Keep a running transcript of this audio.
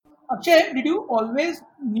Akshay, did you always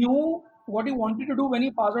knew what you wanted to do when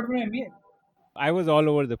you passed out from MBA? I was all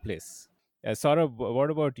over the place. Saurabh, what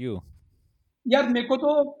about you? यार मेरे को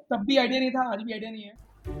तो तब भी idea नहीं था, आज भी आइडिया नहीं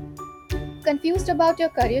है. Confused about your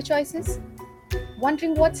career choices?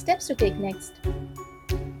 Wondering what steps to take next?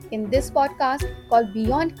 In this podcast called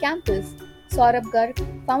Beyond Campus, Saurabh Garg,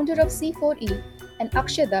 founder of C4E, and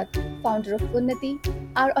Akshay Dutt, founder of Unnati,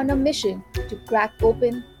 are on a mission to crack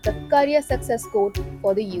open the career success code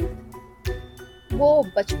for the youth. वो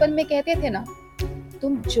बचपन में कहते थे ना,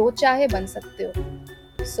 तुम जो चाहे बन सकते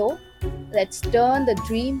हो. So, let's turn the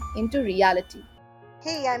dream into reality.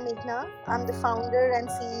 Hey, I'm Meghna. I'm the founder and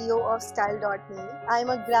CEO of StyleDotMe. I'm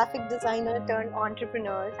a graphic designer turned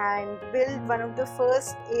entrepreneur and built one of the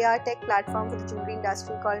first AR tech platforms for the jewelry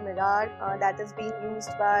industry called Mirrar that is being used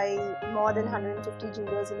by more than 150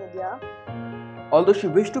 jewelers in India. Although she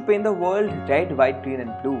wished to paint the world red, white, green,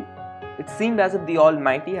 and blue, it seemed as if the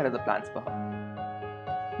Almighty had other plans for her.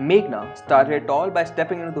 Meghna started it all by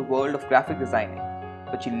stepping into the world of graphic designing,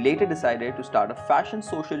 but she later decided to start a fashion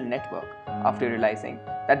social network after realizing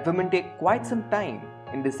that women take quite some time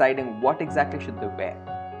in deciding what exactly should they wear.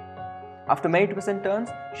 After many twists and turns,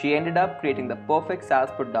 she ended up creating the perfect SaaS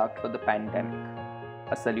product for the pandemic,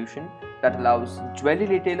 a solution that allows jewelry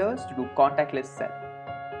retailers to do contactless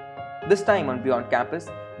selling. This time on Beyond Campus,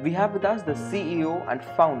 we have with us the CEO and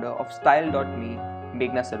founder of StyleDotMe,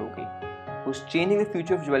 Meghna Saraogi, who's changing the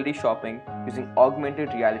future of jewelry shopping using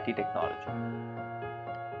augmented reality technology.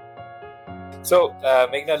 So,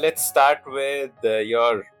 Meghna, let's start with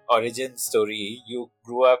your origin story. You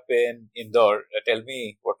grew up in Indore. Tell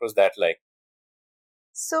me, what was that like?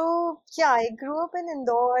 So, yeah, I grew up in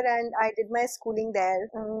Indore and I did my schooling there.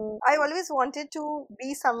 I always wanted to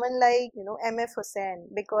be someone like, M.F.Hussain,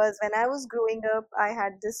 because when I was growing up, I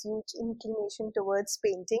had this huge inclination towards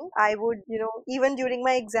painting. I would, even during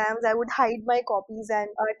my exams, I would hide my copies and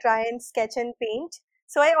try and sketch and paint.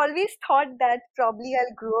 So I always thought that probably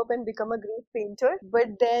I'll grow up and become a great painter.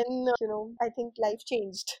 But then, I think life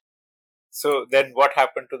changed. So then what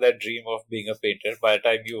happened to that dream of being a painter by the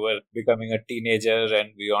time you were becoming a teenager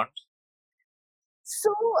and beyond?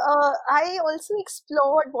 So I also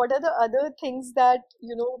explored what are the other things that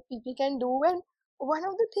people can do, and one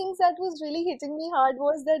of the things that was really hitting me hard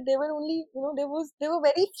was that there were only there were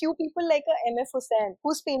very few people like a M.F. Hussain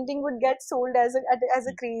whose painting would get sold as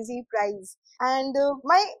a crazy price. And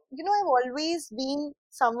I've always been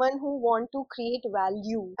someone who want to create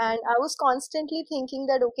value, and I was constantly thinking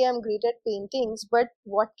that okay, I'm great at paintings, but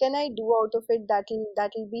what can I do out of it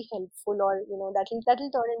that'll be helpful, or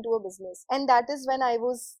that'll turn into a business. And that is when I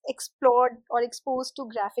was explored or exposed to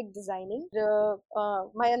graphic designing.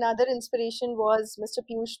 My another inspiration was Mr.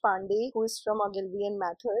 Piyush Pandey, who is from Ogilvy and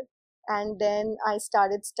Mathur, and then I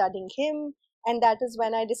started studying him, and that is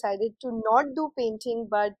when I decided to not do painting,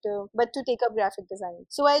 but to take up graphic design.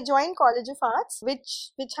 So I joined College of Arts,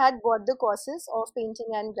 which had both the courses of painting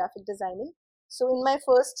and graphic designing. So in my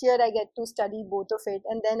first year, I get to study both of it,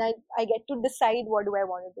 and then I get to decide what do I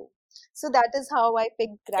want to do. So that is how I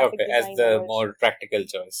picked graphic Okay, as design. the more practical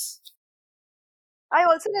choice. I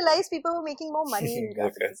also realized people were making more money in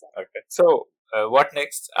graphic design. Okay. So, what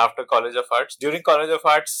next after College of Arts? During College of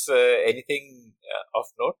Arts, anything of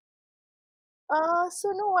note? So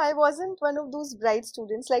no, I wasn't one of those bright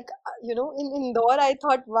students. Like, in Indore, I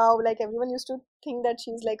thought, wow, like everyone used to think that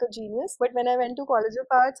she's like a genius. But when I went to College of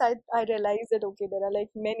Arts, I realized that, okay, there are like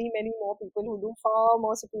many, many more people who do far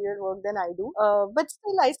more superior work than I do. But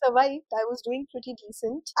still, I survived. I was doing pretty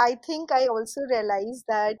decent. I think I also realized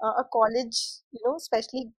that a college,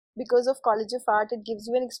 especially because of College of Art, it gives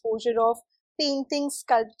you an exposure of painting,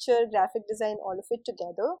 sculpture, graphic design, all of it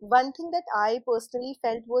together. One thing that I personally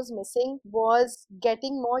felt was missing was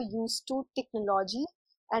getting more used to technology.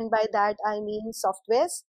 And by that, I mean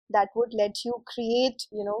softwares that would let you create,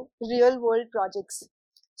 real world projects.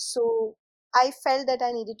 So I felt that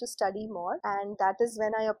I needed to study more. And that is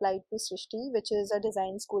when I applied to Srishti, which is a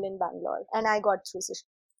design school in Bangalore. And I got through Srishti.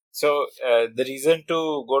 So, the reason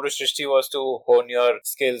to go to Srishti was to hone your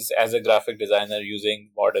skills as a graphic designer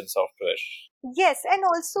using modern software. Yes, and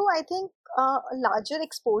also I think a larger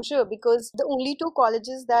exposure, because the only two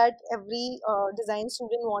colleges that every design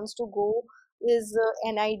student wants to go is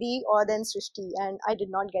NID or then Srishti, and I did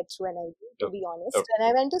not get through NID, to be honest. Okay. And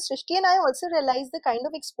I went to Srishti, and I also realized the kind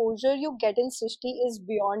of exposure you get in Srishti is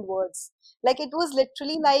beyond words. Like, it was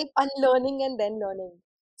literally like unlearning and then learning.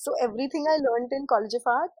 So everything I learned in College of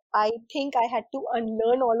Art, I think I had to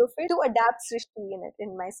unlearn all of it to adapt Srishti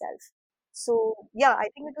in myself. So yeah, I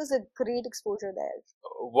think it was a great exposure there.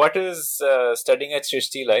 What is studying at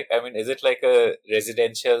Srishti like? I mean, is it like a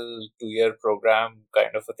residential 2-year program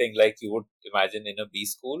kind of a thing like you would imagine in a B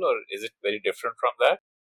school, or is it very different from that?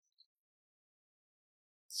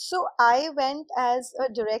 So I went as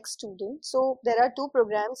a direct student. So there are two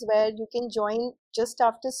programs where you can join just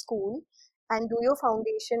after school and do your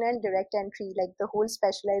foundation and direct entry, like the whole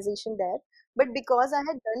specialization there. But because I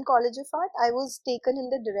had done College of Art, I was taken in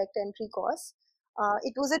the direct entry course.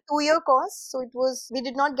 It was a 2-year course, so it was we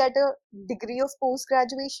did not get a degree of post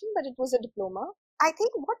graduation, but it was a diploma. I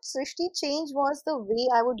think what Srishti changed was the way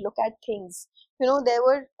I would look at things. There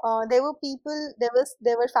were people,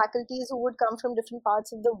 there were faculties who would come from different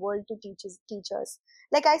parts of the world to teach us.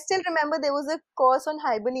 Like I still remember there was a course on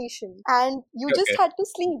hibernation, and you just Okay. had to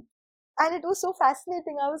sleep, and it was so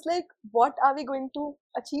fascinating. I was like, what are we going to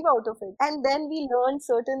achieve out of it? And then we learned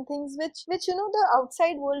certain things which the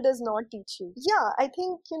outside world does not teach you. Yeah, I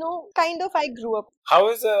think kind of I grew up. How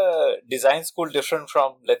is a design school different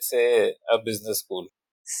from, let's say, a business school?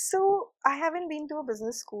 So I haven't been to a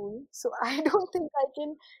business school, so I don't think I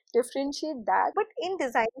can differentiate that. But in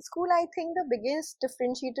design school, I think the biggest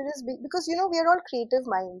differentiator is because we are all creative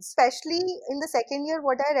minds. Especially in the second year,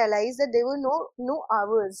 what I realized that there were no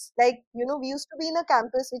hours. Like we used to be in a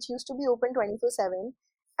campus which used to be open 24/7,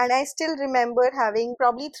 and I still remember having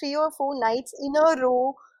probably 3 or 4 nights in a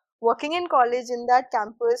row working in college in that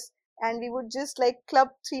campus, and we would just like club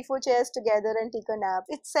 3 4 chairs together and take a nap.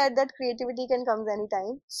 It's said that creativity can come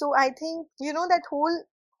anytime. So I think that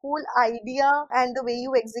whole idea and the way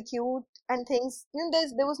you execute and things,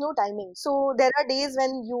 there was no timing. So there are days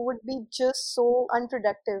when you would be just so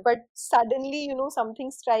unproductive, but suddenly something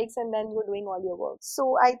strikes and then you're doing all your work.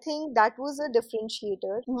 So I think that was a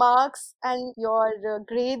differentiator. Marks and your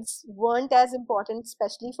grades weren't as important,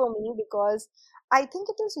 especially for me, because I think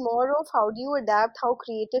it is more of how do you adapt, how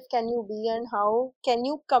creative can you be, and how can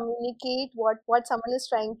you communicate what someone is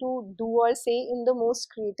trying to do or say in the most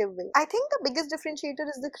creative way. I think the biggest differentiator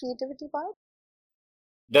is the creativity part.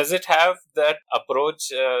 Does it have that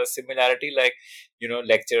approach similarity, like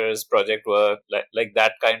lectures, project work, like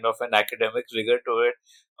that kind of an academic rigor to it,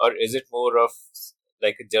 or is it more of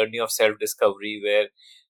like a journey of self discovery where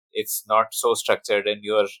it's not so structured and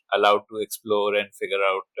you're allowed to explore and figure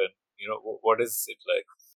out, and what is it like?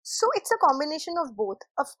 So it's a combination of both.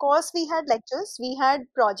 Of course, we had lectures, we had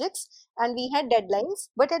projects, and we had deadlines.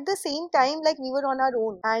 But at the same time, like we were on our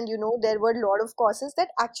own, and there were a lot of courses that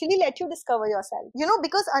actually let you discover yourself.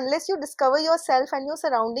 Because unless you discover yourself and your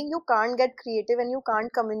surrounding, you can't get creative and you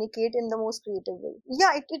can't communicate in the most creative way.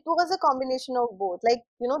 Yeah, it was a combination of both. Like,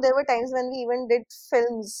 there were times when we even did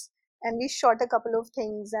films and we shot a couple of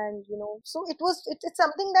things, and so it's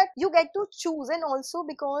something that you get to choose. And also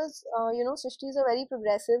because Srishti is a very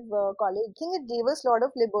progressive college, I think it gave us a lot of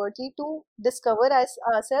liberty to discover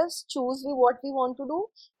ourselves, choose what we want to do,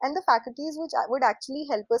 and the faculties which would actually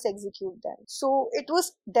help us execute them. So it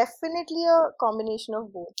was definitely a combination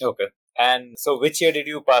of both. Okay. And so, which year did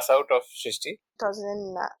you pass out of Shrishti?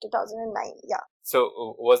 2009, yeah.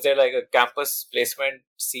 So, was there like a campus placement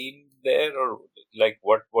scene there, or like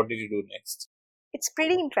what did you do next? It's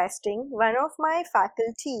pretty interesting. One of my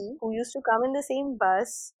faculty who used to come in the same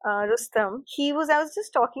bus, Rustam, I was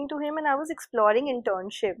just talking to him and I was exploring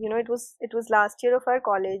internship. It was last year of our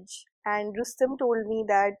college, and Rustam told me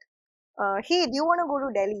that, hey, do you want to go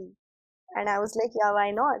to Delhi? And I was like, yeah,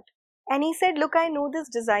 why not? And he said, look, I know this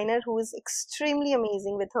designer who is extremely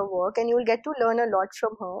amazing with her work, and you'll get to learn a lot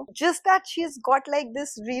from her. Just that she's got like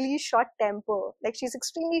this really short temper. Like she's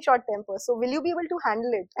extremely short temper. So will you be able to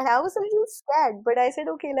handle it? And I was a little scared, but I said,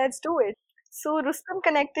 okay, let's do it. So Rustam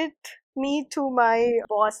connected me to my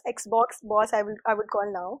boss, ex-box boss, I would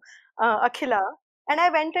call now, Akhila. And I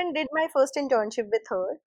went and did my first internship with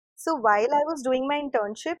her. So while I was doing my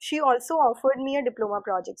internship, she also offered me a diploma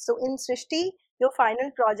project. So in Srishti, your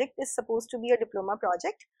final project is supposed to be a diploma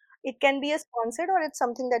project. It can be a sponsored or it's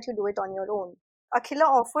something that you do it on your own. Akhila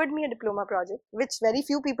offered me a diploma project, which very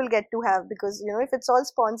few people get to have because if it's all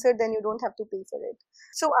sponsored, then you don't have to pay for it.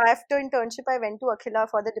 So after internship, I went to Akhila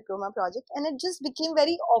for the diploma project, and it just became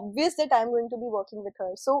very obvious that I'm going to be working with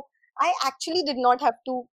her. So I actually did not have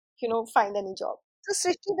to, find any job. So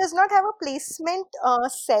Srishti does not have a placement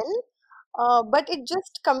cell, but it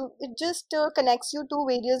just connects you to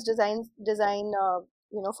various design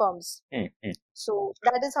firms. Mm-hmm. So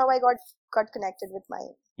that is how I got connected with my.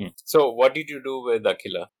 So, what did you do with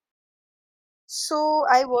Akila? So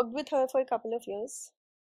I worked with her for a couple of years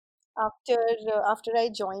after I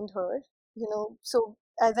joined her. So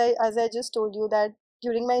as I just told you that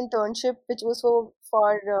during my internship, which was for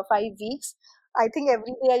 5 weeks, I think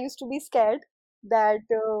every day I used to be scared that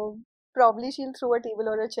probably she'll throw a table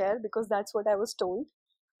or a chair because that's what I was told.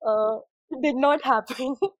 It did not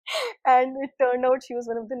happen. And it turned out she was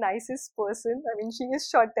one of the nicest person. I mean, she is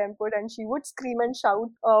short-tempered and she would scream and shout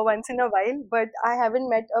once in a while, but I haven't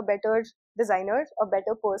met a better designer, a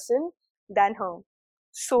better person than her.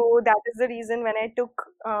 So that is the reason when I took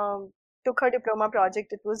her diploma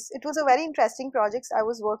project, it was a very interesting project. I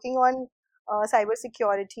was working on cyber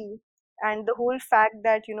security and the whole fact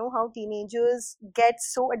that how teenagers get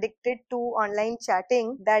so addicted to online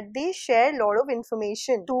chatting that they share a lot of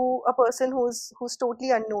information to a person who's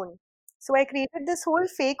totally unknown. So I created this whole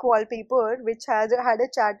fake wallpaper which had a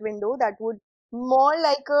chat window that would more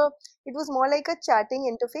like a it was more like a chatting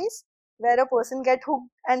interface where a person get hooked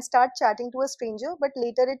and start chatting to a stranger, but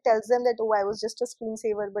later it tells them that, oh, I was just a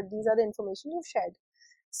screensaver, but these are the information you've shared.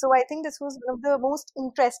 So I think this was one of the most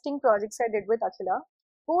interesting projects I did with Akhila.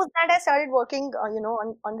 Post that, I started working,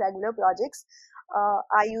 on regular projects.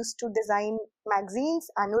 I used to design magazines,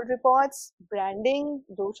 annual reports, branding,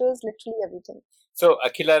 brochures, literally everything. So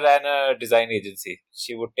Akila ran a design agency.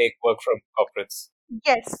 She would take work from corporates.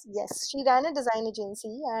 Yes, yes. She ran a design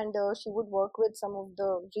agency and she would work with some of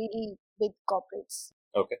the really big corporates.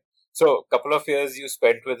 Okay. So couple of years you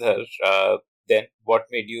spent with her. Then what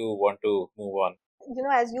made you want to move on?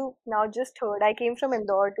 As you now just heard, I came from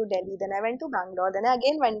Indore to Delhi, then I went to Bangalore, then I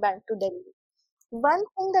again went back to Delhi. One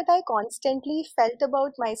thing that I constantly felt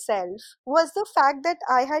about myself was the fact that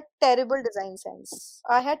I had terrible design sense.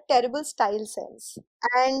 I had terrible style sense.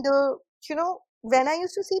 And, when I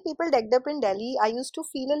used to see people decked up in Delhi, I used to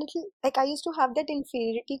feel a little like I used to have that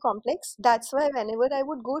inferiority complex. That's why whenever I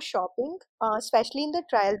would go shopping, especially in the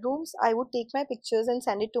trial rooms, I would take my pictures and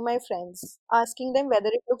send it to my friends, asking them whether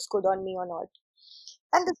it looks good on me or not.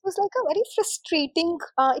 And this was like a very frustrating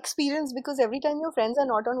experience because every time your friends are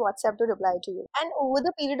not on WhatsApp to reply to you. And over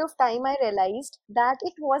the period of time, I realized that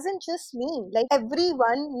it wasn't just me. Like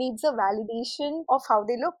everyone needs a validation of how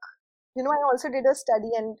they look. I also did a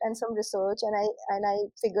study and some research, and I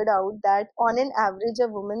figured out that on an average, a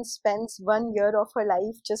woman spends 1 year of her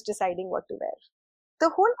life just deciding what to wear. The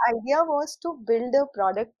whole idea was to build a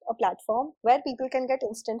product, a platform where people can get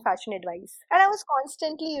instant fashion advice. And I was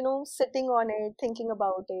constantly, sitting on it, thinking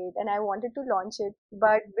about it, and I wanted to launch it.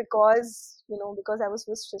 But because I was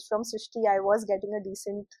from Srishti, I was getting a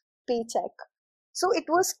decent paycheck. So it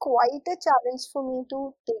was quite a challenge for me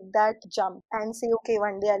to take that jump and say, okay,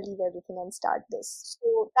 one day I'll leave everything and start this.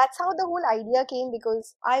 So that's how the whole idea came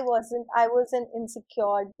because I was an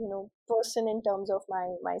insecure, person in terms of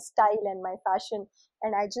my style and my fashion.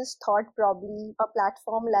 And I just thought probably a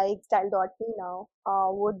platform like StyleDotMe now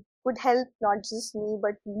would help not just me,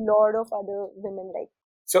 but lot of other women like.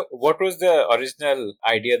 So what was the original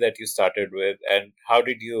idea that you started with, and how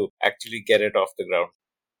did you actually get it off the ground?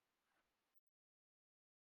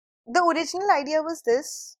 The original idea was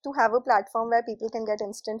this to have a platform where people can get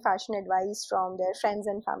instant fashion advice from their friends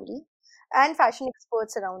and family and fashion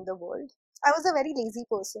experts around the world. I was a very lazy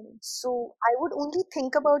person, so I would only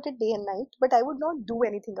think about it day and night, but I would not do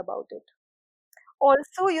anything about it.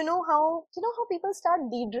 Also, you know how people start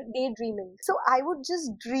daydreaming. So I would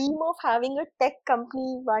just dream of having a tech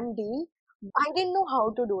company one day. I didn't know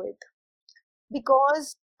how to do it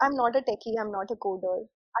because I'm not a techie, I'm not a coder.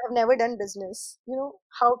 I've never done business.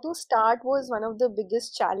 How to start was one of the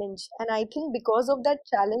biggest challenge. And I think because of that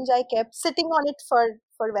challenge, I kept sitting on it for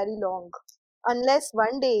very long. Unless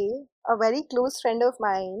one day, a very close friend of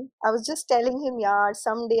mine, I was just telling him, yeah,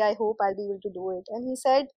 someday I hope I'll be able to do it. And he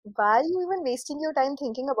said, why are you even wasting your time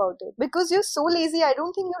thinking about it? Because you're so lazy, I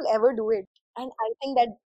don't think you'll ever do it. And I think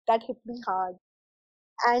that hit me hard.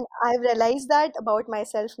 And I've realized that about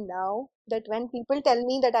myself now that when people tell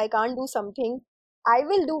me that I can't do something, I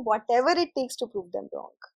will do whatever it takes to prove them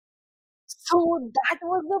wrong. So that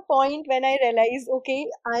was the point when I realized, okay,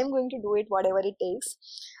 I'm going to do it whatever it takes.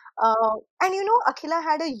 And Akhila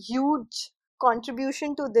had a huge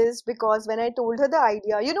contribution to this because when I told her the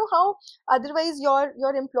idea, how otherwise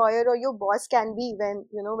your employer or your boss can be when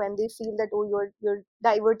they feel that, oh, you're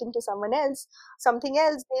diverting to something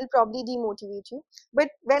else, they'll probably demotivate you. But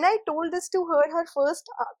when I told this to her, her first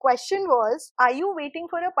question was, are you waiting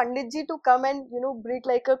for a panditji to come and break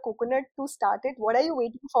like a coconut to start it? What are you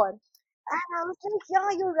waiting for? And I was like,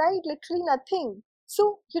 yeah, you're right, literally nothing.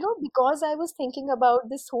 So, because I was thinking about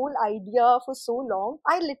this whole idea for so long,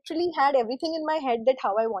 I literally had everything in my head that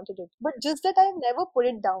how I wanted it. But just that I've never put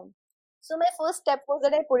it down. So my first step was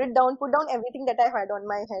that I put down everything that I had on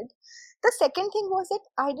my head. The second thing was that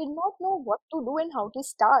I did not know what to do and how to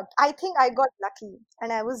start. I think I got lucky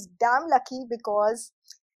and I was damn lucky because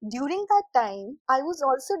During that time, I was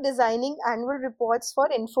also designing annual reports for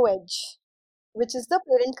InfoEdge, which is the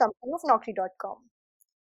parent company of Naukri.com.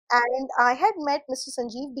 And I had met Mr.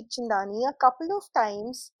 Sanjeev Bikhchandani a couple of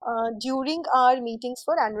times during our meetings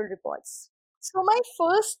for annual reports. So my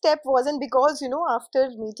first step wasn't because, after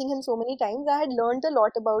meeting him so many times, I had learned a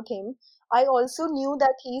lot about him. I also knew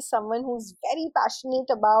that he's someone who's very passionate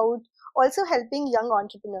about also helping young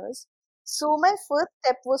entrepreneurs. So my first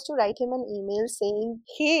step was to write him an email saying,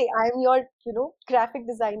 "Hey, I'm your, graphic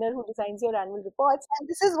designer who designs your annual reports, and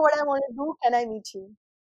this is what I want to do. Can I meet you?"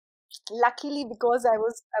 Luckily, because I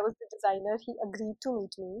was the designer, he agreed to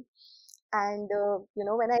meet me. And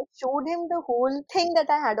when I showed him the whole thing that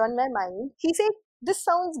I had on my mind, he said, "This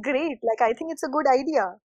sounds great. Like, I think it's a good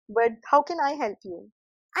idea, but how can I help you?"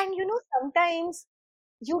 And sometimes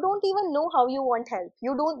you don't even know how you want help.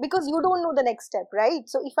 You don't, because you don't know the next step, right?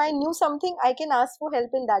 So if I knew something, I can ask for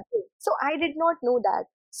help in that way. So I did not know that.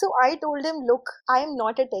 So I told him, "Look, I am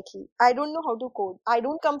not a techie. I don't know how to code. I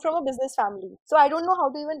don't come from a business family. So I don't know how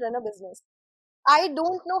to even run a business. I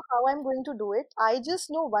don't know how I'm going to do it. I just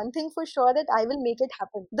know one thing for sure, that I will make it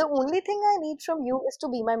happen. The only thing I need from you is to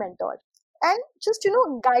be my mentor and just,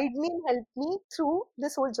 guide me and help me through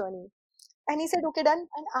this whole journey." And he said, "Okay, done."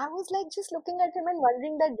 And I was like just looking at him and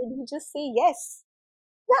wondering that did he just say yes?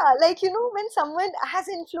 Yeah, like when someone as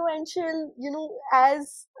influential,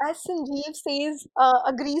 as Sanjeev says,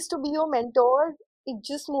 agrees to be your mentor, it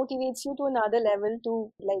just motivates you to another level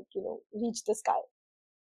to, like, reach the sky.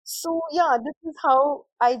 So yeah, this is how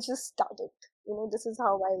I just started. This is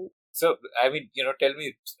how I. So, I mean, tell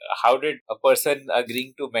me, how did a person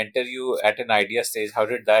agreeing to mentor you at an idea stage, how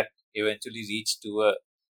did that eventually reach to a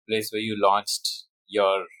place where you launched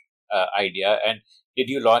your idea? And did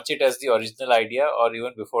you launch it as the original idea, or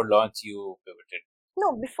even before launch you pivoted?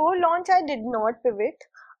 No, before launch, I did not pivot.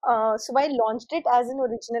 So I launched it as an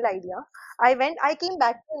original idea. I came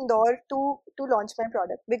back to Indore to launch my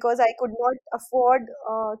product because I could not afford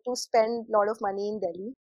to spend a lot of money in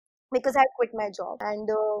Delhi because I quit my job. And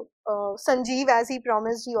Sanjeev, as he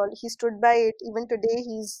promised, he stood by it. Even today,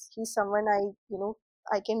 he's someone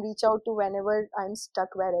I can reach out to whenever I'm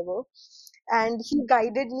stuck wherever. And he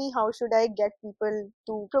guided me how should I get people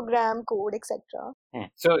to program, code, etc.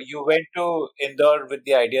 So you went to Indore with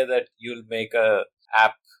the idea that you'll make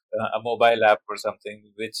app, a mobile app or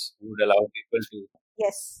something, which would allow people to.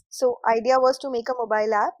 Yes. So idea was to make a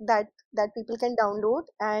mobile app that people can download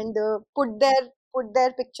and put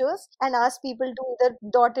their pictures and ask people to either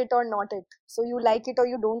dot it or not it. So you like it or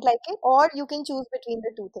you don't like it, or you can choose between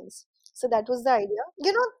the two things. So that was the idea.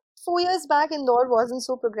 4 years back, Indore wasn't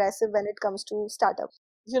so progressive when it comes to startups.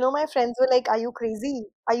 My friends were like, "Are you crazy?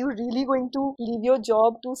 Are you really going to leave your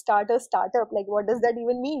job to start a startup? Like, what does that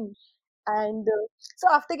even mean?" And so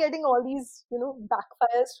after getting all these,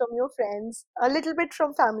 backfires from your friends, a little bit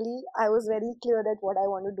from family, I was very clear that what I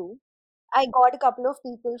want to do. I got a couple of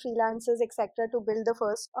people, freelancers, etc., to build the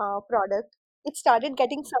first product. It started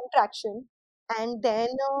getting some traction, and then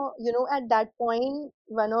at that point,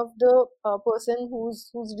 one of the person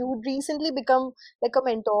who's recently become like a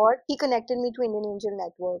mentor, he connected me to Indian Angel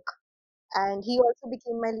Network, and he also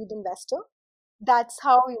became my lead investor. That's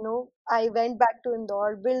how I went back to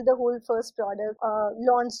Indore, built the whole first product,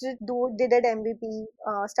 launched it, did it MVP,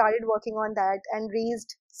 started working on that, and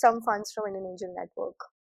raised some funds from Indian Angel Network.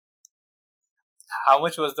 How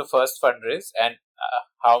much was the first fundraise, and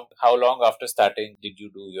how long after starting did you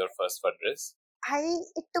do your first fundraise?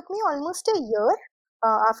 It took me almost a year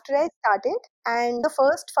after I started, and the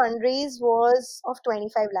first fundraise was of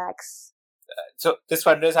 25 lakhs. So this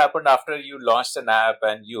fundraise happened after you launched an app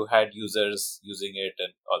and you had users using it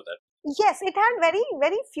and all that. Yes, it had very,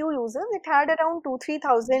 very few users. It had around 2-3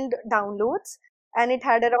 thousand downloads, and it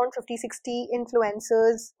had around 50-60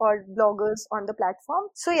 influencers or bloggers on the platform.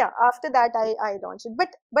 So yeah, after that I launched it.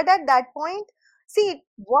 But at that point, see,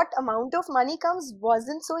 what amount of money comes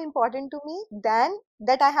wasn't so important to me than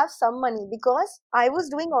that I have some money, because I was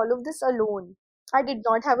doing all of this alone. I did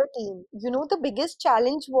not have a team. The biggest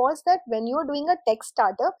challenge was that when you're doing a tech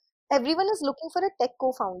startup, everyone is looking for a tech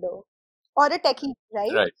co-founder or a techie,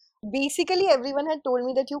 right? Right. Basically, everyone had told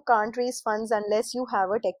me that you can't raise funds unless you have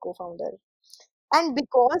a tech co-founder. And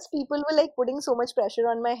because people were like putting so much pressure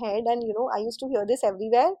on my head, and I used to hear this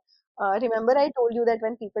everywhere. Remember, I told you that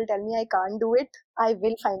when people tell me I can't do it, I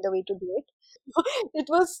will find a way to do it.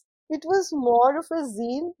 It was more of a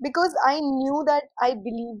zeal because I knew that I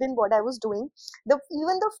believed in what I was doing.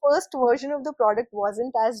 Even the first version of the product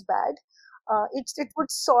wasn't as bad. It would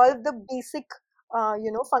solve the basic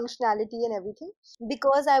functionality and everything,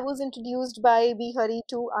 because I was introduced by B Hari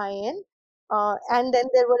to IN. And then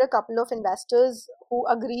there were a couple of investors who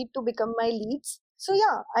agreed to become my leads. So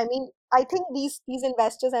yeah, I mean, I think these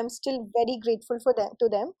investors, I'm still very grateful for them to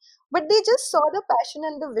them. But they just saw the passion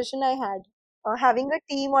and the vision I had. Having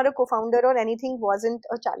a team or a co-founder or anything wasn't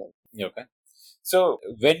a challenge. Okay. So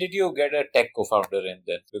when did you get a tech co-founder in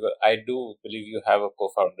then? Because I do believe you have a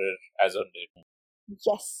co-founder as on date.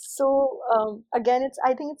 Yes. So again,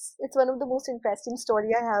 I think it's one of the most interesting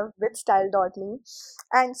story I have with StyleDotMe.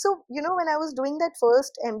 And so, when I was doing that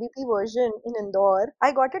first MVP version in Indore,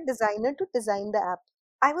 I got a designer to design the app.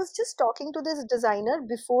 I was just talking to this designer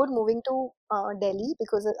before moving to Delhi,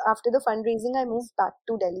 because after the fundraising, I moved back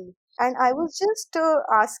to Delhi. And I was just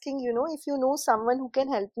asking, if you know someone who can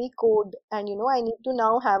help me code, and I need to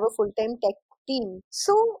now have a full-time tech team.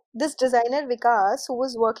 So this designer Vikas, who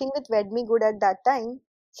was working with Wedme Good at that time,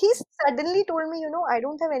 he suddenly told me, I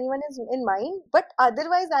don't have anyone in mind, but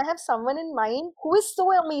otherwise I have someone in mind who is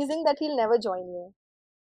so amazing that he'll never join you.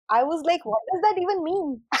 I was like, what does that even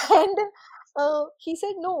mean? And he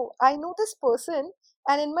said, no, I know this person,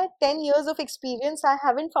 and in my 10 years of experience, I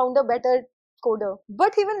haven't found a better coder,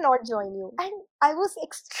 but he will not join you. And I was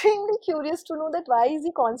extremely curious to know that why is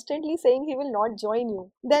he constantly saying he will not join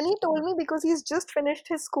you. Then he told me because he's just finished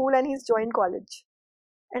his school and he's joined college.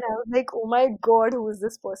 And I was like, oh my god, who is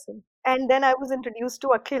this person? And then I was introduced to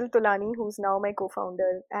Akhil Tulani, who's now my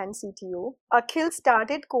co-founder and CTO. Akhil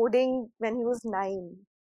started coding when he was 9,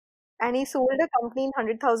 and he sold a company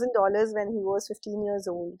in $100,000 when he was 15 years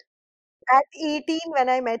old. At 18, when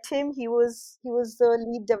I met him, he was the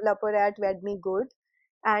lead developer at Wedme Good,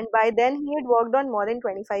 and by then he had worked on more than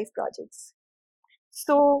 25 projects.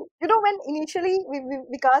 So, when initially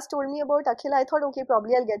Vikas told me about Akhil, I thought, okay,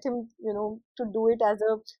 probably I'll get him, to do it as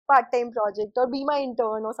a part-time project or be my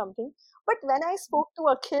intern or something. But when I spoke to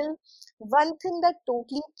Akhil, one thing that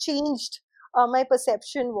totally changed my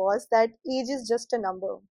perception was that age is just a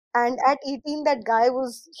number. And at 18, that guy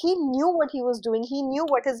he knew what he was doing. He knew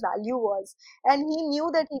what his value was. And he knew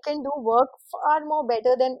that he can do work far more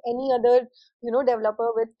better than any other, developer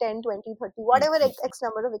with 10, 20, 30, whatever X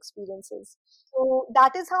number of experiences. So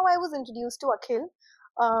that is how I was introduced to Akhil.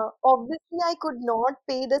 Obviously, I could not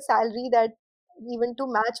pay the salary that even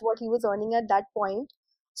to match what he was earning at that point.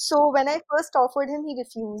 So when I first offered him, he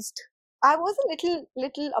refused. I was a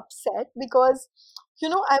little upset because,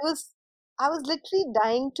 I was literally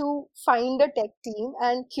dying to find a tech team,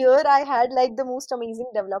 and here I had like the most amazing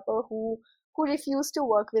developer who refused to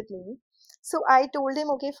work with me. So I told him,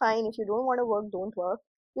 okay, fine, if you don't want to work, don't work.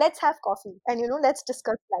 Let's have coffee and let's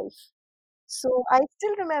discuss life. So I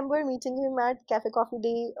still remember meeting him at Cafe Coffee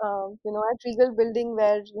Day, at Regal Building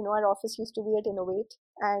where our office used to be at Innovate.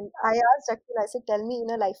 And I asked Akhil, I said, tell me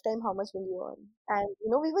in a lifetime how much will you earn? And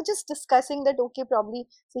we were just discussing that, okay, probably.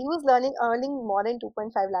 So he was earning more than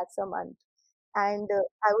 2.5 lakhs a month. And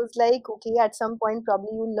I was like, okay, at some point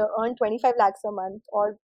probably you'll earn 25 lakhs a month,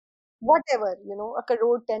 or whatever, a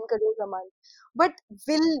crore, 10 crores a month. But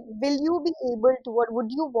will you be able to, or would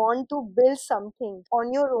you want to build something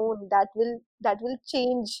on your own that will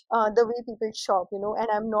change the way people shop? And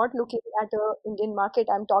I'm not looking at a Indian market,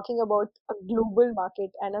 I'm talking about a global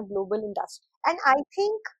market and a global industry. And I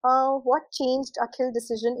think what changed Akhil's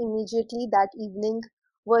decision immediately that evening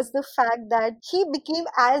was the fact that he became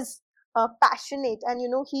as passionate, and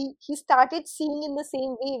he started seeing in the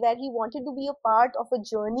same way, where he wanted to be a part of a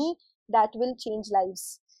journey that will change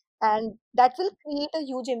lives and that will create a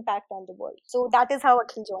huge impact on the world. So that is how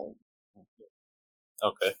Akhil joined.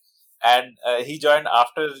 Okay. And he joined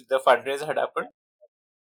after the fundraiser had happened?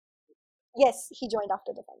 Yes, he joined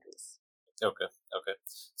after the fundraise. Okay. Okay.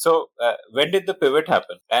 So when did the pivot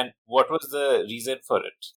happen and what was the reason for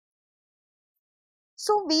it?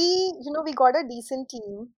 So we got a decent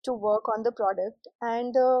team to work on the product,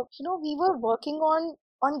 and we were working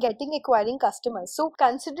on getting acquiring customers. So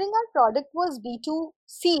considering our product was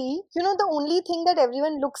B2C, the only thing that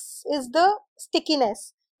everyone looks is the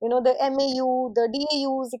stickiness. The MAU, the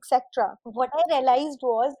DAUs, etc. What I realized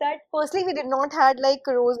was that firstly, we did not had like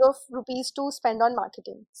crores of rupees to spend on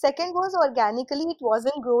marketing. Second was organically, it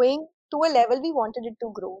wasn't growing to a level we wanted it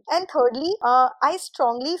to grow. And thirdly, I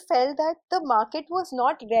strongly felt that the market was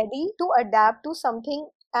not ready to adapt to something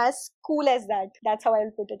as cool as that. That's how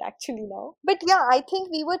I'll put it actually now. But yeah, I think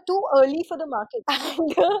we were too early for the market.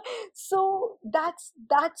 And so that's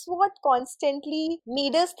what constantly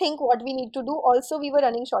made us think what we need to do. Also, we were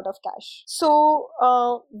running short of cash. So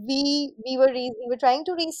we were trying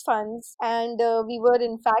to raise funds, and we were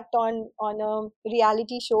in fact on a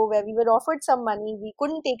reality show where we were offered some money. We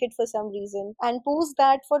couldn't take it for some reason, and post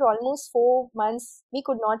that for almost 4 months we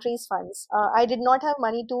could not raise funds. I did not have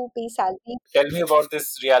money to pay salary. Tell me about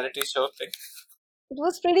this reality show thing? It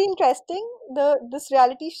was pretty interesting. This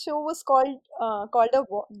reality show was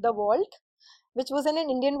The Vault, which was an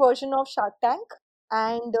Indian version of Shark Tank.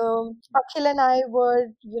 And Akhil and I were,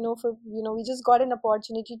 we just got an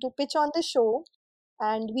opportunity to pitch on the show,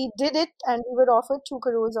 and we did it, and we were offered 2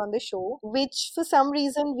 crores on the show, which for some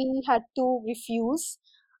reason we had to refuse,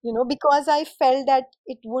 because I felt that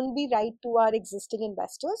it wouldn't be right to our existing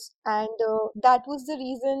investors, and that was the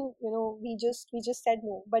reason, we just said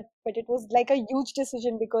no. But it was like a huge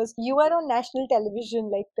decision, because you are on national television,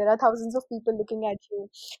 like there are thousands of people looking at you.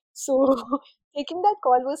 So taking that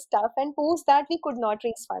call was tough, and post that we could not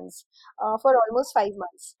raise funds for almost 5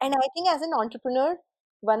 months. And I think as an entrepreneur,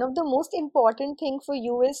 one of the most important thing for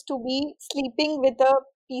you is to be sleeping with a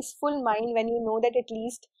peaceful mind when you know that at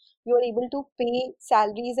least you are able to pay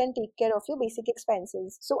salaries and take care of your basic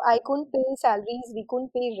expenses. So I couldn't pay salaries, we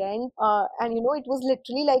couldn't pay rent, and it was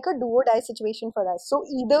literally like a do or die situation for us. So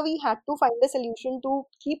either we had to find a solution to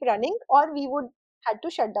keep running, or we would had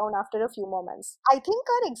to shut down after a few more months. I think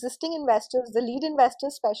our existing investors, the lead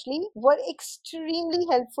investors especially, were extremely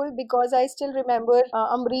helpful, because I still remember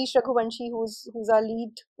Amrish Raghuvanshi, who's our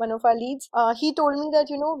lead, one of our leads. He told me that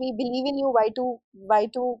we believe in you. Why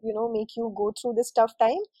to make you go through this tough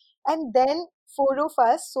time? And then four of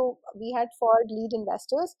us, so we had four lead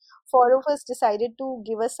investors. Four of us decided to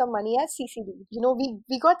give us some money as CCD.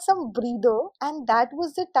 We got some breather, and that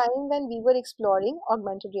was the time when we were exploring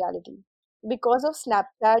augmented reality. Because of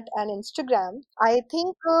Snapchat and Instagram, I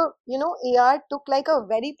think AR took like a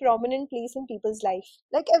very prominent place in people's life.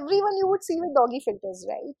 Like everyone you would see with doggy filters,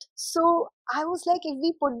 right? So I was like, if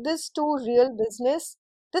we put this to real business,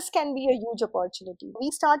 this can be a huge opportunity. We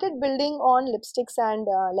started building on lipsticks and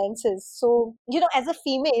lenses. So as a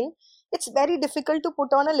female, it's very difficult to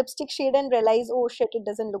put on a lipstick shade and realize, oh shit, it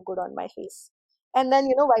doesn't look good on my face, and then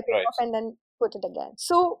wipe it Right. off and then put it again.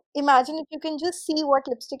 So imagine if you can just see what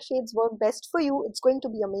lipstick shades work best for you, it's going to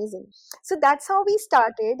be amazing. So that's how we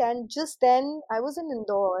started. And just then I was in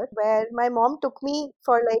Indore, where my mom took me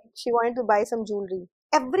for, like, she wanted to buy some jewelry.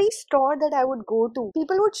 Every store that I would go to,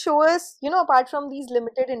 people would show us, apart from these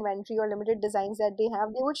limited inventory or limited designs that they have,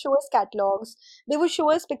 they would show us catalogs, they would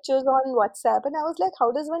show us pictures on WhatsApp. And I was like,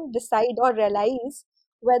 how does one decide or realize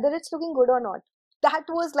whether it's looking good or not? That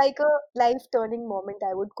was like a life turning moment,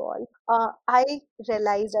 I would call. I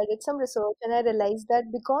realized, I did some research, and I realized that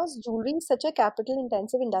because jewelry is such a capital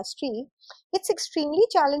intensive industry, it's extremely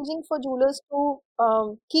challenging for jewelers to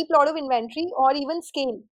keep a lot of inventory or even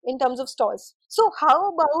scale in terms of stores. So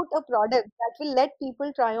how about a product that will let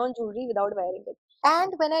people try on jewelry without wearing it?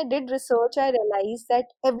 And when I did research, I realized that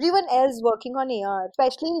everyone else working on AR,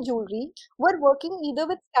 especially in jewelry, were working either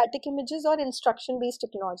with static images or instruction based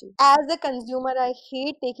technology. As a consumer, I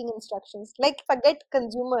hate taking instructions. Like, forget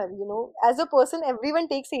consumer, as a person, everyone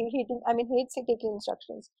hates taking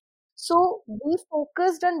instructions. So we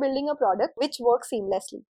focused on building a product which works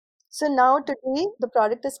seamlessly. So now today, the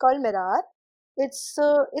product is called Mirrar. It's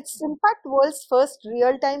in fact world's first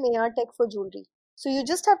real-time AR tech for jewelry. So you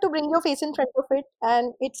just have to bring your face in front of it,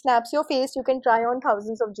 and it snaps your face. You can try on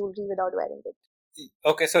thousands of jewelry without wearing it.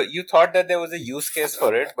 Okay, so you thought that there was a use case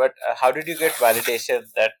for it, but how did you get validation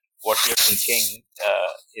that what you're thinking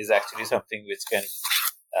is actually something which can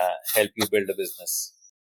help you build a business?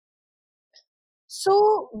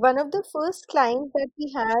 So one of the first clients that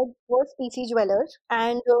we had was PC Jeweler,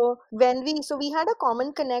 and we had a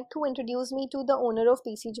common connect who introduced me to the owner of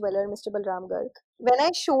PC Jeweler, Mr. Balram Garg. When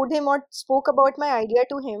I showed him or spoke about my idea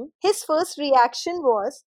to him, his first reaction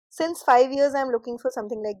was, "Since 5 years, I'm looking for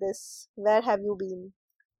something like this. Where have you been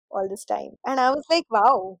all this time?" And I was like,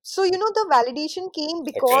 wow. So the validation came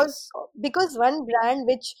Okay. because one brand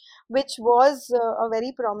which was a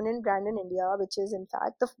very prominent brand in India, which is in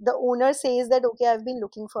fact the owner says that, okay, I've been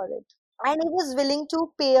looking for it, and he was willing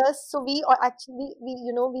to pay us. So we actually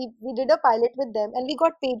we did a pilot with them, and we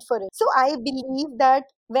got paid for it. So I believe that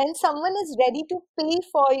when someone is ready to pay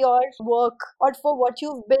for your work or for what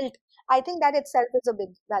you've built, I think that itself is a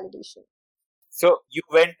big validation. So you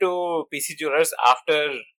went to PC Jewelers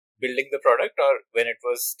after building the product, or when it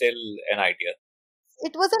was still an idea?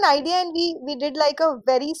 It was an idea, and we did like a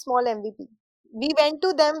very small MVP. We went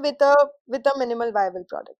to them with a minimal viable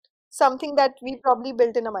product, something that we probably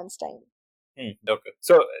built in a month's time. Okay.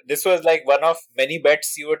 So this was like one of many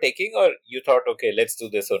bets you were taking, or you thought, okay, let's do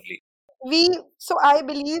this only? So I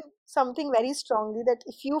believe something very strongly that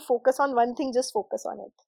if you focus on one thing, just focus on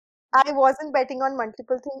it. I wasn't betting on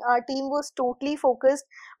multiple things. Our team was totally focused,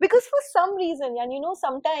 because for some reason, and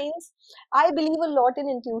sometimes I believe a lot in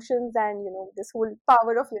intuitions and this whole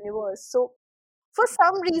power of universe. So for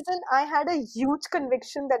some reason, I had a huge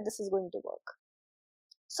conviction that this is going to work.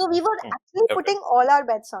 So we were Hmm. actually Okay. putting all our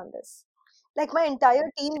bets on this. Like my entire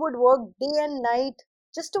team would work day and night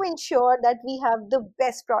just to ensure that we have the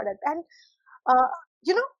best product. And uh,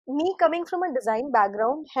 me coming from a design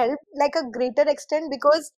background helped like a greater extent,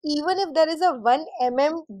 because even if there is a 1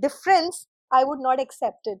 mm difference, I would not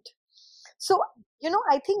accept it. So,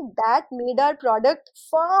 I think that made our product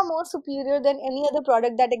far more superior than any other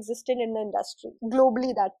product that existed in the industry,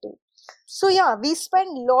 globally, that too. So, yeah, we spent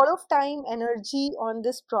a lot of time, energy on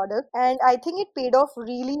this product, and I think it paid off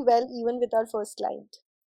really well, even with our first client.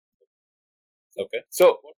 Okay.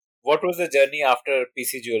 So, what was the journey after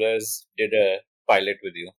PC Jewelers did a pilot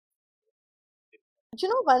with you?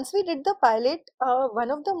 Once we did the pilot,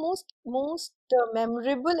 one of the most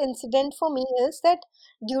memorable incident for me is that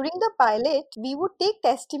during the pilot we would take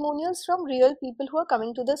testimonials from real people who are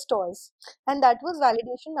coming to the stores, and that was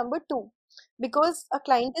validation number two. Because a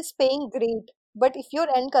client is paying great, but if your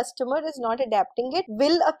end customer is not adapting it,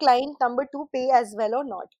 will a client number two pay as well or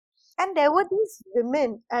not? And there were these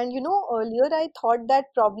women, and earlier I thought that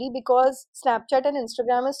probably because Snapchat and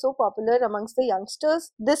Instagram is so popular amongst the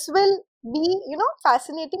youngsters, this will be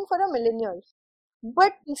fascinating for a millennial.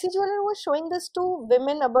 But PC Jeweler was showing this to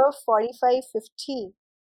women above 45, 50.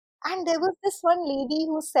 And there was this one lady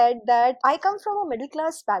who said that I come from a middle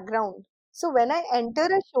class background. So when I enter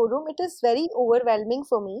a showroom, it is very overwhelming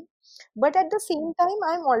for me. But at the same time,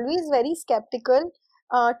 I'm always very skeptical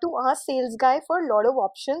to ask sales guy for a lot of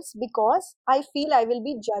options, because I feel I will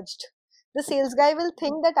be judged. The sales guy will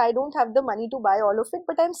think that I don't have the money to buy all of it,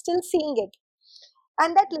 but I'm still seeing it.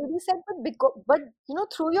 And that lady said, but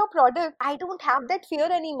through your product, I don't have that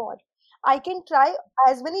fear anymore. I can try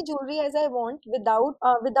as many jewelry as I want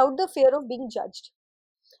without the fear of being judged.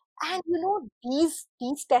 And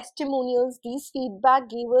these testimonials, these feedback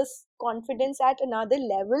gave us confidence at another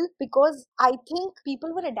level, because I think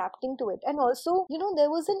people were adapting to it. And also,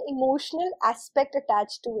 there was an emotional aspect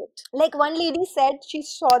attached to it. Like one lady said, she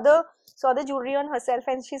saw the jewelry on herself,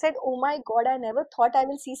 and she said, "Oh my God, I never thought I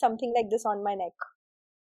will see something like this on my neck,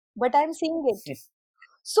 but I'm seeing it."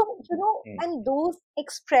 So, Hmm. and those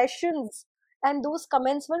expressions and those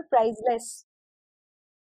comments were priceless.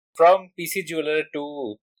 From PC Jeweler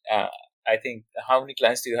to, uh, I think, how many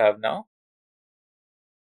clients do you have now?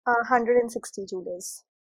 160 jewelers.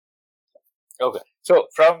 Okay. So,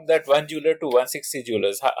 from that one jeweler to 160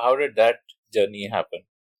 jewelers, how did that journey happen?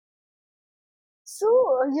 So,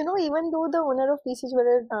 even though the owner of PC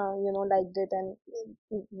Jeweler, liked it and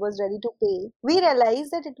was ready to pay, we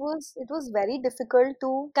realized that it was very difficult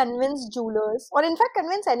to convince jewelers, or in fact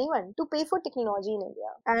convince anyone to pay for technology in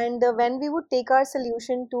India. And when we would take our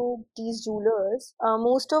solution to these jewelers,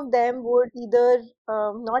 most of them would either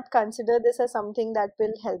not consider this as something that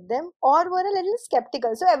will help them, or were a little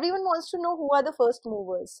skeptical. So everyone wants to know who are the first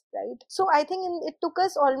movers, right? So I think it took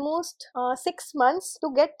us almost 6 months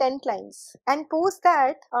to get 10 clients. And post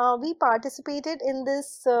that, we participated in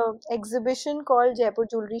this exhibition called Jaipur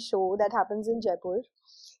Jewelry Show that happens in Jaipur.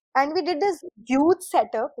 And we did this huge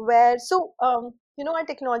setup where, so, our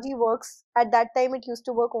technology works. At that time, it used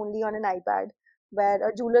to work only on an iPad, where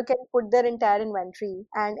a jeweler can put their entire inventory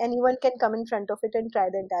and anyone can come in front of it and try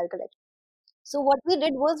the entire collection. So what we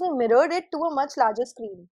did was we mirrored it to a much larger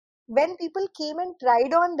screen. When people came and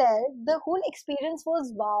tried on there, the whole experience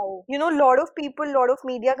was wow. A lot of people, lot of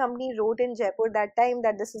media companies wrote in Jaipur that time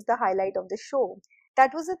that this is the highlight of the show.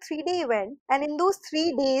 That was a 3-day event, and in those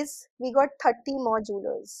 3 days, we got 30 more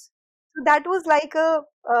jewelers. So that was like a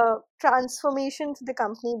transformation to the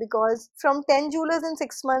company, because from 10 jewelers in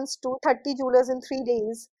 6 months to 30 jewelers in 3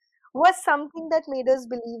 days was something that made us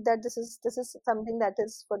believe that this is something that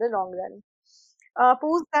is for the long run.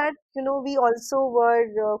 Post that, we also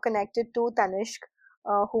were connected to Tanishq,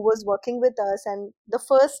 who was working with us. And the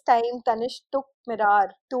first time Tanishq took Mirrar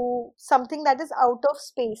to something that is out of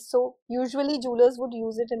space. So usually jewelers would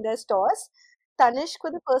use it in their stores. Tanishq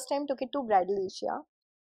for the first time took it to Bridal Asia,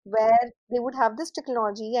 where they would have this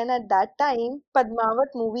technology. And at that time,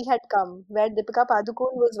 Padmavat movie had come, where Deepika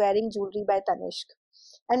Padukone was wearing jewelry by Tanishq.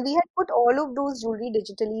 And we had put all of those jewelry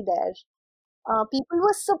digitally there. People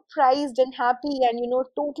were surprised and happy, and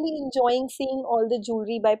totally enjoying seeing all the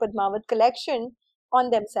jewelry by Padmavat collection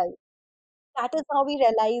on themselves. That is how we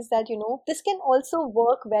realized that this can also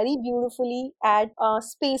work very beautifully at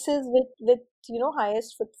spaces with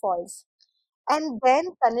highest footfalls. And then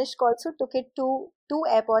Tanishq also took it to two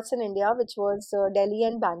airports in India, which was Delhi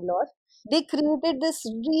and Bangalore. They created this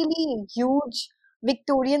really huge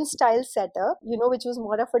Victorian style setup, which was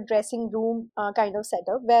more of a dressing room kind of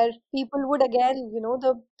setup, where people would again,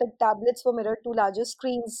 the tablets were mirrored to larger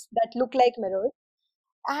screens that look like mirrors.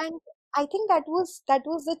 And I think that was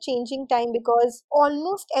the changing time, because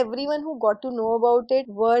almost everyone who got to know about it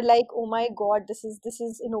were like, oh my God, this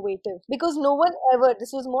is innovative. Because no one ever,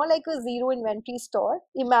 this was more like a zero inventory store.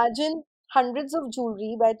 Imagine hundreds of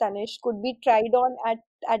jewelry by Tanish could be tried on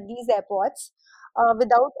at these airports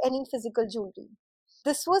without any physical jewelry.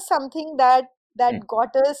 This was something that Hmm.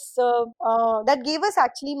 got us that gave us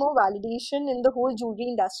actually more validation in the whole jewelry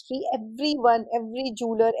industry. Everyone, every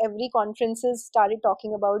jeweler, every conferences started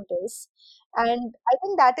talking about this, and I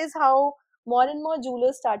think that is how more and more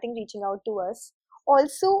jewelers starting reaching out to us.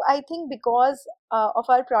 Also, I think because of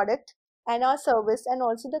our product and our service, and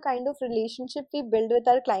also the kind of relationship we build with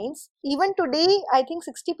our clients, even today I think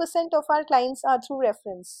 60% of our clients are through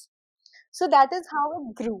reference. So that is how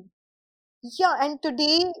it grew. Yeah, and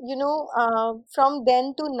today, from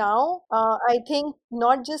then to now, I think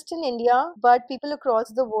not just in India, but people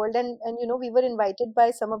across the world, and we were invited by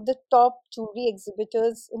some of the top jewelry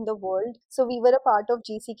exhibitors in the world. So we were a part of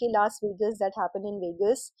GCK Las Vegas that happened in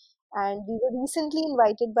Vegas, and we were recently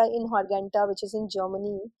invited by In Horgenta, which is in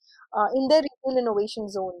Germany, in their retail innovation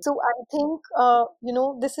zone. So I think,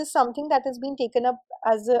 this is something that has been taken up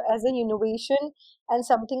as an innovation, and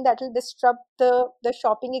something that will disrupt the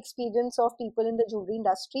shopping experience of people in the jewelry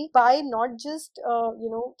industry by not just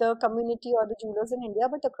the community or the jewelers in India,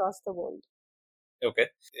 but across the world. Okay.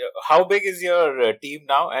 How big is your team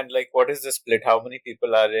now? And like, what is the split? How many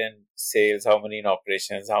people are in sales? How many in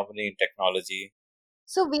operations? How many in technology?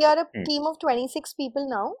 So we are a Hmm. team of 26 people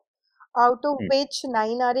now, out of Hmm. which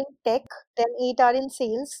 9 are in tech, then 8 are in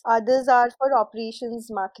sales, others are for operations,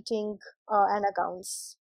 marketing, and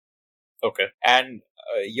accounts. Okay. And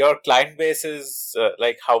your client base is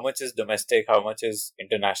like, how much is domestic? How much is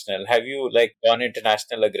international? Have you like gone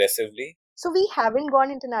international aggressively? So we haven't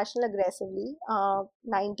gone international aggressively.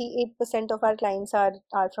 98% of our clients are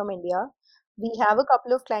from India. We have a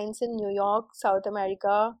couple of clients in New York, South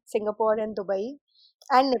America, Singapore, and Dubai,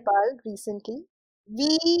 and Nepal recently.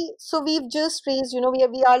 We've just raised,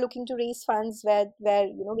 we are looking to raise funds where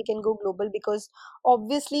we can go global, because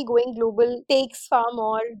obviously going global takes far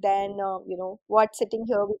more than what sitting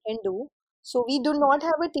here we can do. So we do not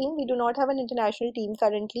have a team. We do not have an international team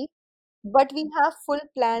currently, but we have full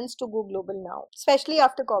plans to go global now, especially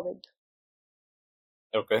after COVID.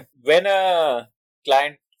 Okay. When a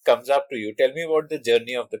client comes up to you, tell me about the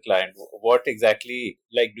journey of the client. What exactly,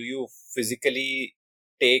 like, do you physically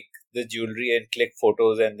take the jewelry and click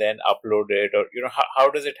photos and then upload it? Or, how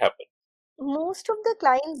does it happen? Most of the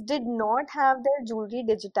clients did not have their jewelry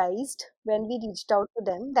digitized when we reached out to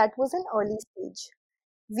them. That was an early stage.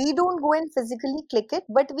 We don't go and physically click it,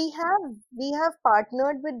 but we have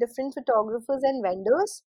partnered with different photographers and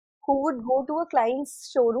vendors who would go to a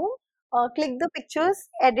client's showroom, click the pictures,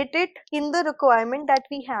 edit it in the requirement that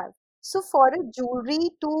we have. So for a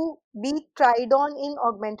jewelry to be tried on in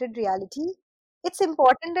augmented reality, it's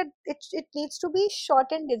important that it needs to be shot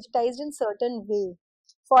and digitized in certain way.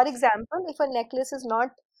 For example, if a necklace is not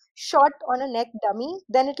shot on a neck dummy,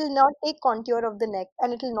 then it will not take contour of the neck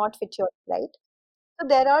and it will not fit your, right? So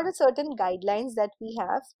there are certain guidelines that we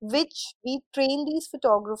have, which we train these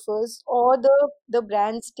photographers or the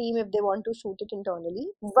brand's team if they want to shoot it internally.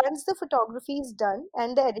 Once the photography is done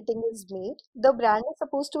and the editing is made, the brand is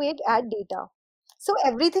supposed to add data. So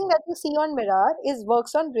everything that you see on Mirrar is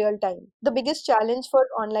works on real time. The biggest challenge for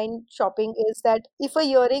online shopping is that if a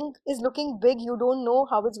earring is looking big, you don't know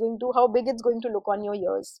how big it's going to look on your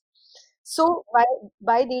ears. So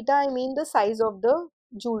by data, I mean the size of the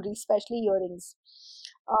jewelry, especially earrings.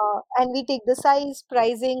 And we take the size,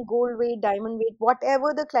 pricing, gold weight, diamond weight,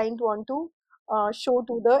 whatever the client want to show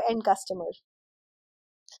to the end customer.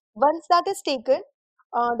 Once that is taken,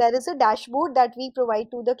 there is a dashboard that we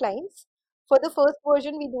provide to the clients. For the first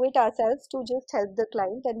version, we do it ourselves to just help the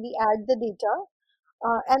client, and we add the data,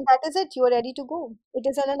 and that is it. You are ready to go. It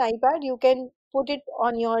is on an iPad. You can put it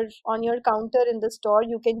on your counter in the store.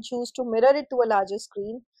 You can choose to mirror it to a larger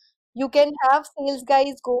screen. You can have sales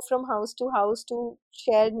guys go from house to house to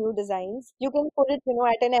share new designs. You can put it,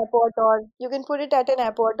 at an airport, or you can put it at an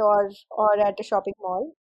airport or at a shopping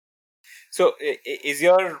mall. So, is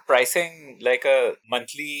your pricing like a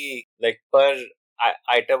monthly, like per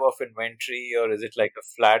item of inventory, or is it like a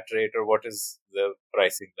flat rate, or what is the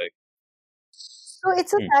pricing like? So Hmm.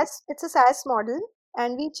 it's a SaaS model,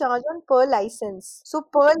 and we charge on per license. So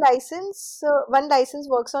per license, one license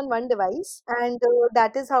works on one device, and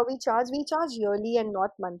that is how we charge. We charge yearly and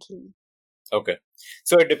not monthly. Okay.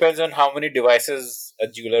 So it depends on how many devices a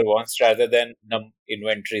jeweler wants rather than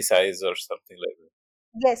inventory size or something like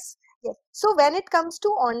that. Yes, yes. So when it comes to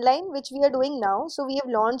online, which we are doing now, so we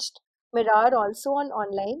have launched Mirrar also on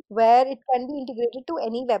online, where it can be integrated to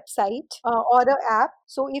any website or a app.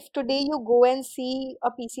 So if today you go and see a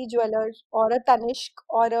PC Jeweler or a Tanishq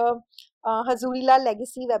or a Hazurila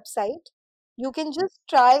Legacy website, you can just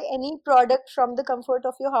try any product from the comfort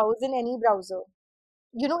of your house in any browser.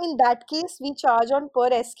 In that case, we charge on per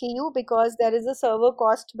SKU because there is a server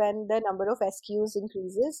cost when the number of SKUs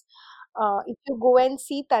increases. If you go and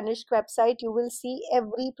see Tanishq website, you will see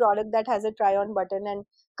every product that has a try on button, and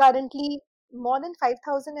currently more than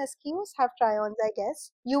 5,000 SKUs have try ons, I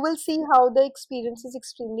guess. You will see how the experience is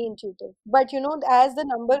extremely intuitive. But as the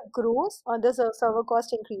number grows, the server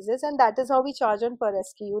cost increases, and that is how we charge on per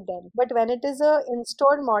SKU then. But when it is a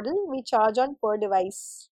in-store model, we charge on per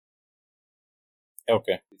device.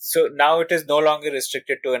 Okay. So now it is no longer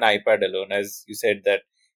restricted to an iPad alone, as you said that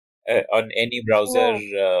on any browser,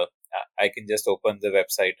 No. I can just open the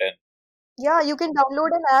website and Yeah, you can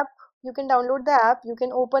download an app. You can download the app. You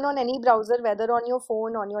can open on any browser, whether on your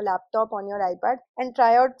phone, on your laptop, on your iPad, and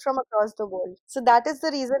try out from across the world. So that is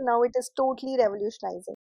the reason now it is totally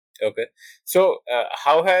revolutionizing. okay. So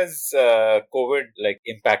how has COVID like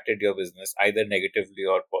impacted your business, either negatively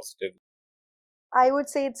or positively? I would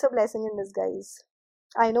say it's a blessing in disguise.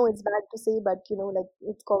 I know it's bad to say, but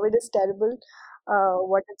like COVID is terrible.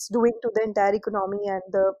 What it's doing to the entire economy and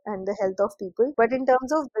the health of people. But in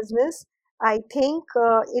terms of business, I think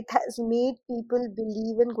it has made people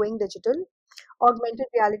believe in going digital. Augmented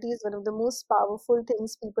reality is one of the most powerful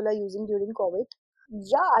things people are using during COVID.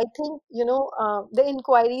 Yeah, I think, the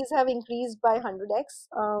inquiries have increased by 100x.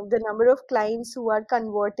 The number of clients who are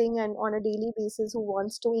converting and on a daily basis who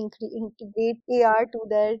wants to integrate AR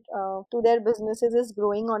to their businesses is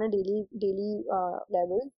growing on a daily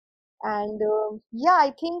level. And yeah,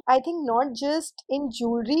 I think not just in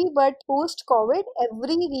jewelry, but post COVID,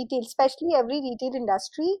 every retail, especially every retail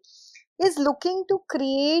industry, is looking to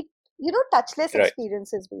create touchless Right.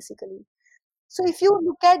 experiences basically. So if you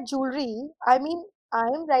look at jewelry, I mean, I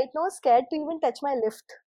am right now scared to even touch my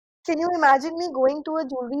lift. Can you imagine me going to a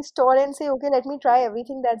jewelry store and say, okay, let me try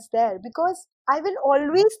everything that's there? Because I will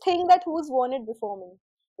always think that who's worn it before me.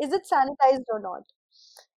 Is it sanitized or not?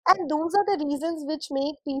 And those are the reasons which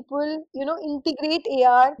make people, integrate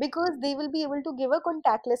AR because they will be able to give a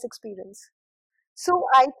contactless experience. So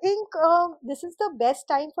I think this is the best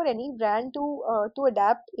time for any brand to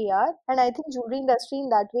adapt AR, and I think jewelry industry in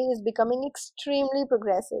that way is becoming extremely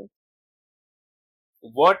progressive.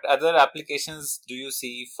 What other applications do you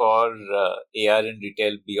see for AR in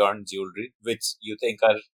retail beyond jewelry, which you think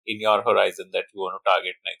are in your horizon that you want to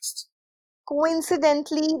target next?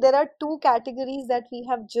 Coincidentally, there are two categories that we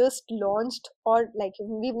have just launched, or like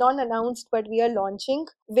we've not announced, but we are launching,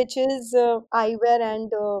 which is eyewear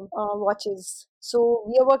and watches. So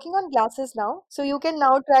we are working on glasses now. So you can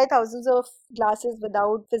now try thousands of glasses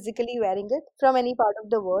without physically wearing it from any part of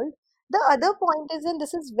the world. The other point is, and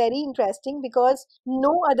this is very interesting because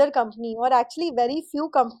no other company, or actually very few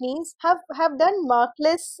companies, have done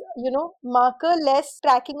markerless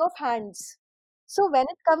tracking of hands. So when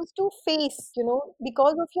it comes to face,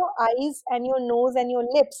 because of your eyes and your nose and your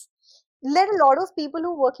lips, there are a lot of people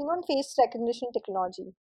who are working on face recognition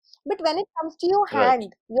technology. But when it comes to your Right.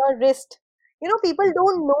 hand, your wrist, people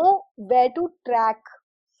don't know where to track.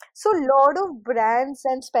 So a lot of brands,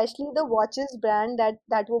 and especially the watches brand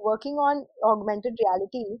that were working on augmented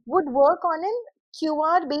reality, would work on an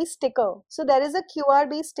QR based sticker. So there is a QR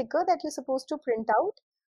based sticker that you're supposed to print out,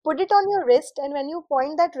 put it on your wrist, and when you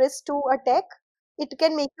point that wrist to a tech, it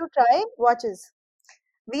can make you try watches.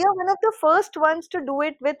 We are one of the first ones to do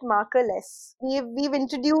it with markerless. We've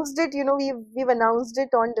introduced it, we've announced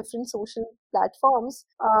it on different social platforms,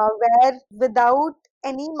 where without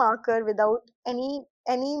any marker, without any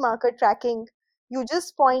marker tracking, you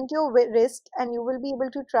just point your wrist and you will be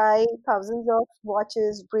able to try thousands of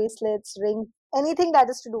watches, bracelets, rings, anything that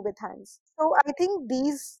is to do with hands. So I think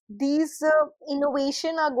these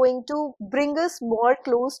innovation are going to bring us more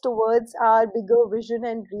close towards our bigger vision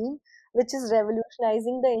and dream, which is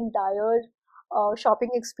revolutionizing the entire shopping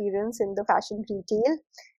experience in the fashion retail.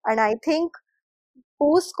 And I think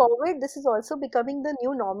post COVID, this is also becoming the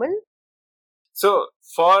new normal. So,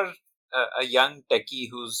 for a young techie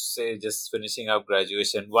who's, say, just finishing up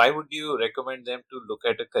graduation, why would you recommend them to look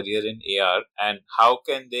at a career in AR, and how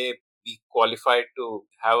can they be qualified to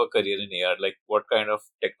have a career in AR? Like, what kind of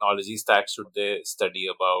technology stack should they study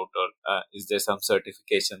about, or is there some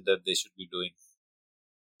certification that they should be doing?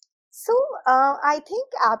 So I think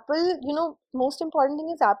Apple, most important thing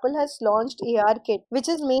is Apple has launched AR Kit, which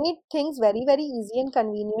has made things very, very easy and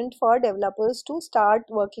convenient for developers to start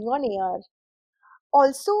working on AR.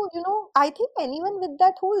 Also, I think anyone with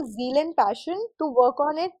that whole zeal and passion to work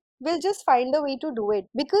on it, we'll just find a way to do it.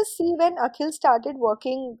 Because see, when Akhil started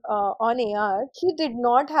working on AR, he did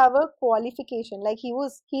not have a qualification. Like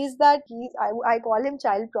I call him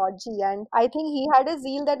child prodigy, and I think he had a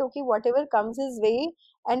zeal that okay, whatever comes his way,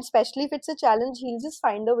 and especially if it's a challenge, he'll just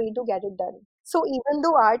find a way to get it done. So even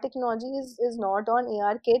though our technology is not on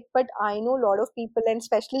AR kit, but I know a lot of people, and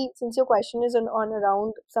especially since your question is on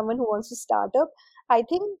around someone who wants to start up, I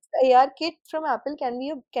think AR kit from Apple can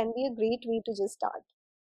be a great way to just start.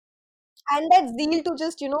 And that zeal to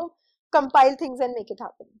just, compile things and make it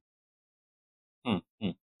happen. Hmm,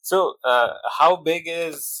 hmm. So, how big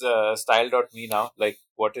is Style.me now? Like,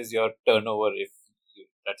 what is your turnover if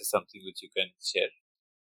that is something which you can share?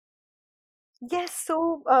 Yes,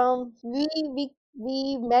 so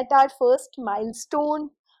we met our first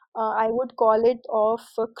milestone. I would call it of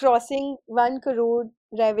crossing 1 crore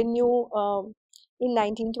revenue in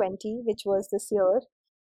 1920, which was this year.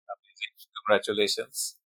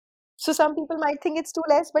 Congratulations. So some people might think it's too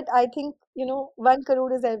less, but I think 1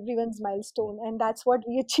 crore is everyone's milestone, and that's what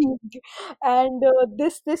we achieved. And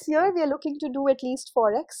this year we are looking to do at least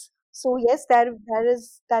 4x. So yes,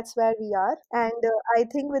 that's where we are, and I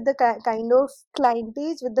think with the kind of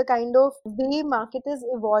clientage, with the kind of way market is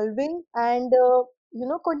evolving, and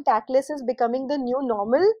contactless is becoming the new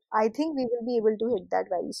normal. I think we will be able to hit that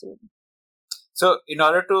very soon. So, in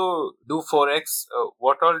order to do 4x,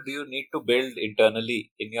 what all do you need to build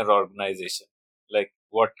internally in your organization? Like,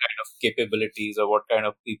 what kind of capabilities or what kind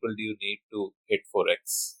of people do you need to hit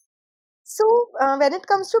 4x? So, when it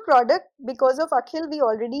comes to product, because of Akhil, we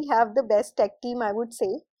already have the best tech team, I would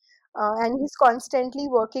say. And he's constantly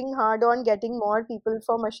working hard on getting more people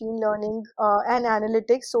for machine learning and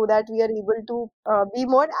analytics so that we are able to be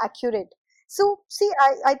more accurate. So, see,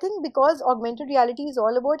 I think because augmented reality is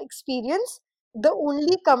all about experience, the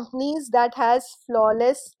only companies that has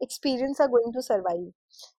flawless experience are going to survive.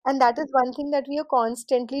 And that is one thing that we are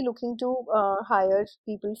constantly looking to hire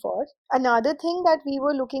people for. Another thing that we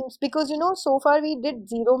were looking, because so far we did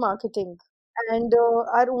zero marketing, and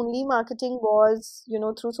our only marketing was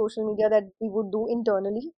through social media that we would do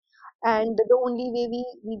internally, and the only way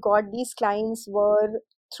we got these clients were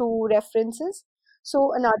through references.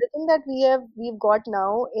 So another thing that we've got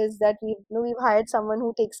now is that we've hired someone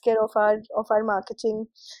who takes care of our marketing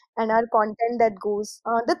and our content that goes.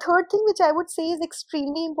 The third thing which I would say is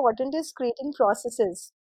extremely important is creating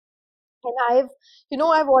processes. And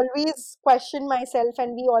I've always questioned myself,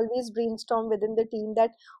 and we always brainstorm within the team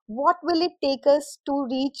that what will it take us to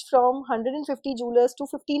reach from 150 jewelers to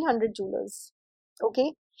 1500 jewelers?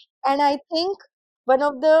 Okay. And I think one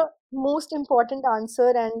of the most important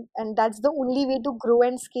answer, and that's the only way to grow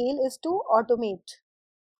and scale, is to automate.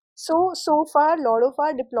 So far, a lot of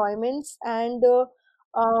our deployments and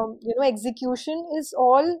execution is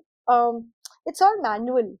all it's all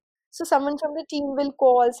manual. So someone from the team will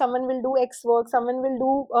call, someone will do X work, someone will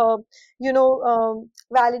do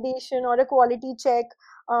validation or a quality check.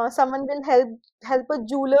 Someone will help a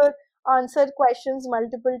jeweler answer questions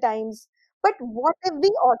multiple times. But what if we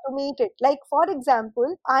automate it? Like for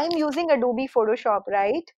example, I'm using Adobe Photoshop,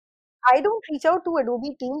 right? I don't reach out to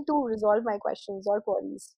Adobe team to resolve my questions or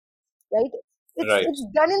queries, right? Right. It's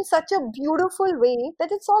done in such a beautiful way that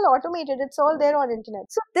it's all automated, it's all there on internet.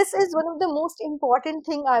 So this is one of the most important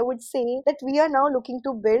thing I would say that we are now looking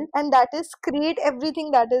to build, and that is create everything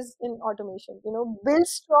that is in automation, build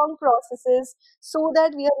strong processes so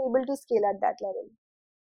that we are able to scale at that level.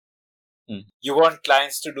 You want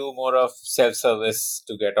clients to do more of self-service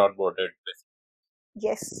to get onboarded with.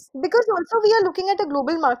 Yes, because also we are looking at a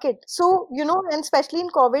global market. So, and especially in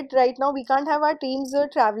COVID right now, we can't have our teams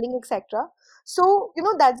traveling, etc. So,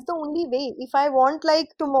 that's the only way. If I want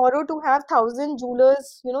like tomorrow to have 1,000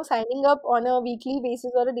 jewelers, signing up on a weekly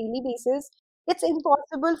basis or a daily basis, it's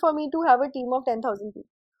impossible for me to have a team of 10,000 people.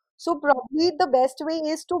 So, probably the best way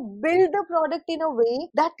is to build the product in a way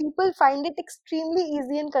that people find it extremely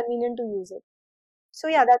easy and convenient to use it. So,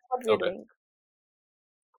 yeah, that's what we're Okay. doing.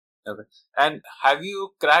 Okay. And have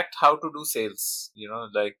you cracked how to do sales?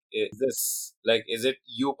 Like, is it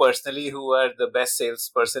you personally who are the best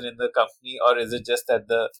salesperson in the company, or is it just that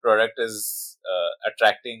the product is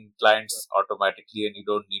attracting clients automatically and you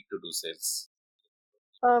don't need to do sales?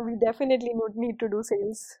 We definitely would need to do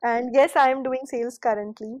sales. And yes, I am doing sales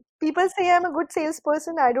currently. People say I'm a good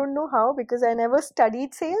salesperson. I don't know how because I never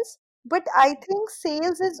studied sales. But I think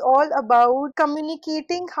sales is all about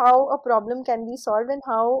communicating how a problem can be solved and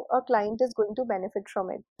how a client is going to benefit from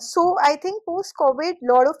it. So I think post COVID,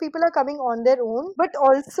 a lot of people are coming on their own, but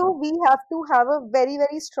also we have to have a very,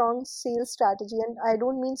 very strong sales strategy. And I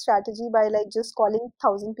don't mean strategy by like just calling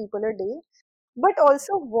 1,000 people a day. but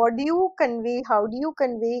also what do you convey, how do you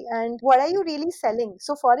convey, and what are you really selling?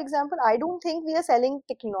 So, for example, I don't think we are selling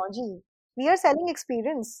technology. We are selling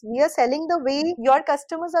experience. We are selling the way your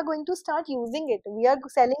customers are going to start using it. We are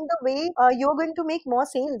selling the way you're going to make more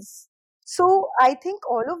sales. So I think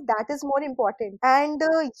all of that is more important. And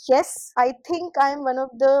yes, I think I'm one of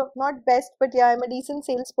the not best, but yeah, I'm a decent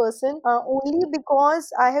salesperson. Only because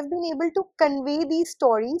I have been able to convey these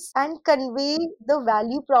stories and convey the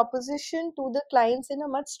value proposition to the clients in a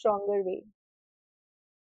much stronger way.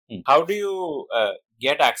 How do you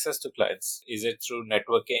get access to clients? Is it through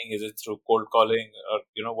networking? Is it through cold calling?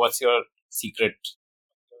 Or what's your secret?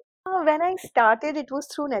 When I started, it was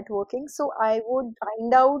through networking. So I would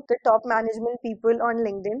find out the top management people on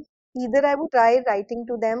LinkedIn. Either I would try writing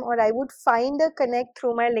to them or I would find a connect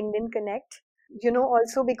through my LinkedIn connect.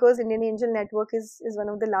 Also because Indian Angel Network is one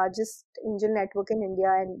of the largest angel network in India,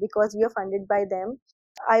 and because we are funded by them,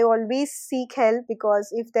 I always seek help, because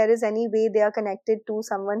if there is any way they are connected to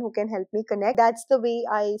someone who can help me connect, that's the way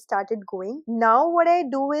I started going. Now, what I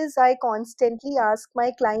do is I constantly ask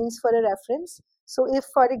my clients for a reference. So, if,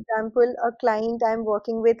 for example, a client I'm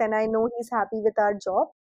working with and I know he's happy with our job,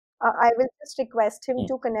 I will just request him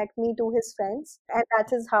to connect me to his friends, and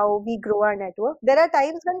that is how we grow our network. There are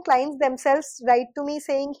times when clients themselves write to me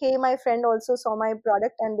saying, "Hey, my friend also saw my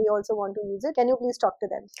product and they also want to use it. Can you please talk to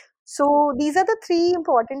them?" So these are the three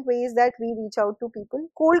important ways that we reach out to people.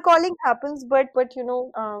 Cold calling happens, but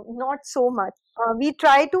not so much. We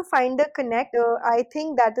try to find a connect. I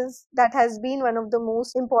think that has been one of the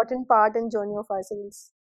most important part and journey of our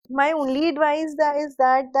sales. My only advice that is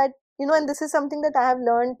that and this is something that I have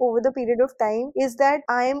learned over the period of time, is that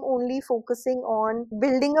I am only focusing on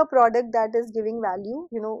building a product that is giving value,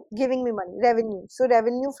 giving me money, revenue. So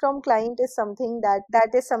revenue from client is something that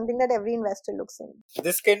every investor looks in.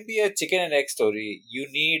 This can be a chicken and egg story. You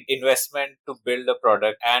need investment to build a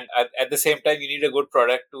product, and at the same time, you need a good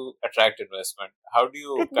product to attract investment. How do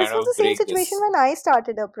you This kind was the of same break situation this? when I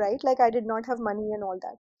started up, right? Like I did not have money and all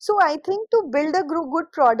that. So I think to build a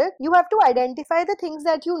good product, you have to identify the things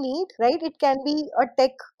that you need, right? It can be a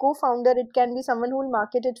tech co-founder, it can be someone who will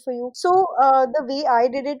market it for you. So the way I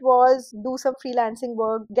did it was do some freelancing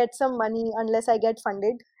work, get some money unless I get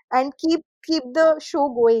funded, and keep the show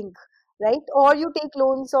going, right? Or you take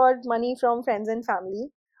loans or money from friends and family,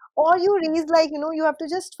 or you raise, you have to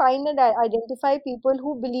just find and identify people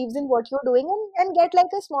who believes in what you're doing, and get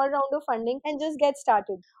like a small round of funding and just get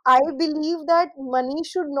started. I believe that money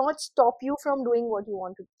should not stop you from doing what you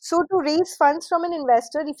want to do. So to raise funds from an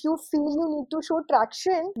investor, if you feel you need to show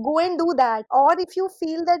traction, go and do that. Or if you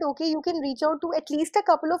feel that okay, you can reach out to at least a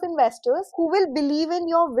couple of investors who will believe in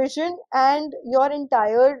your vision and your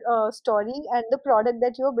entire story and the product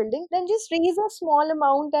that you're building, then just raise a small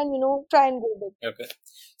amount and try and go big. Okay.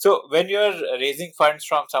 So when you're raising funds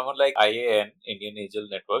from someone like IAN, Indian Angel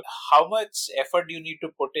Network, how much effort do you need to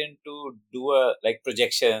put in to do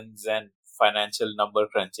projections and financial number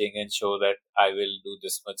crunching and show that I will do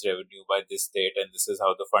this much revenue by this date and this is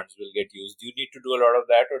how the funds will get used? Do you need to do a lot of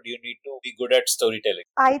that, or do you need to be good at storytelling?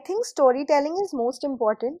 I think storytelling is most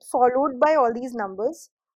important, followed by all these numbers.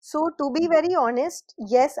 So to be very honest,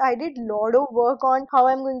 yes, I did lot of work on how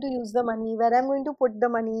I'm going to use the money, where I'm going to put the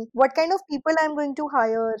money, what kind of people I'm going to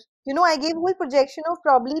hire. I gave whole projection of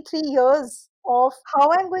probably 3 years of how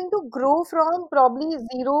I'm going to grow from probably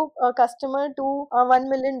zero customer to 1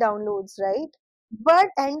 million downloads, right? But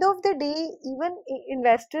end of the day, even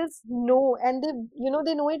investors know, and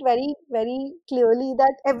they know it very very clearly,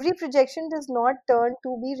 that every projection does not turn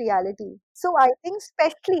to be reality. So I think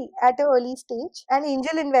especially at an early stage, and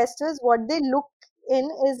angel investors, what they look in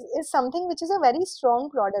is something which is a very strong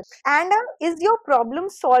product. And is your problem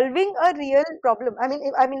solving a real problem?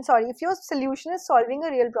 Sorry, if your solution is solving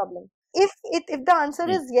a real problem. If the answer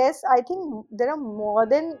is yes, I think there are more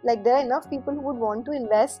than, like, there are enough people who would want to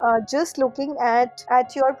invest, just looking at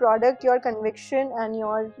your product, your conviction, and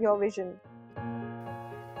your vision.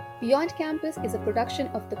 Beyond Campus is a production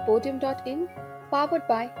of the Podium.in, powered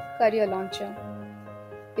by Career Launcher.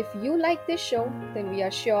 If you like this show, then we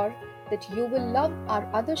are sure that you will love our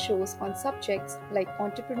other shows on subjects like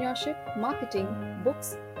entrepreneurship, marketing,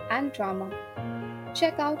 books, and drama.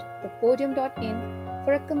 Check out the Podium.in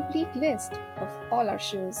for a complete list of all our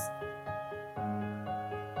shows.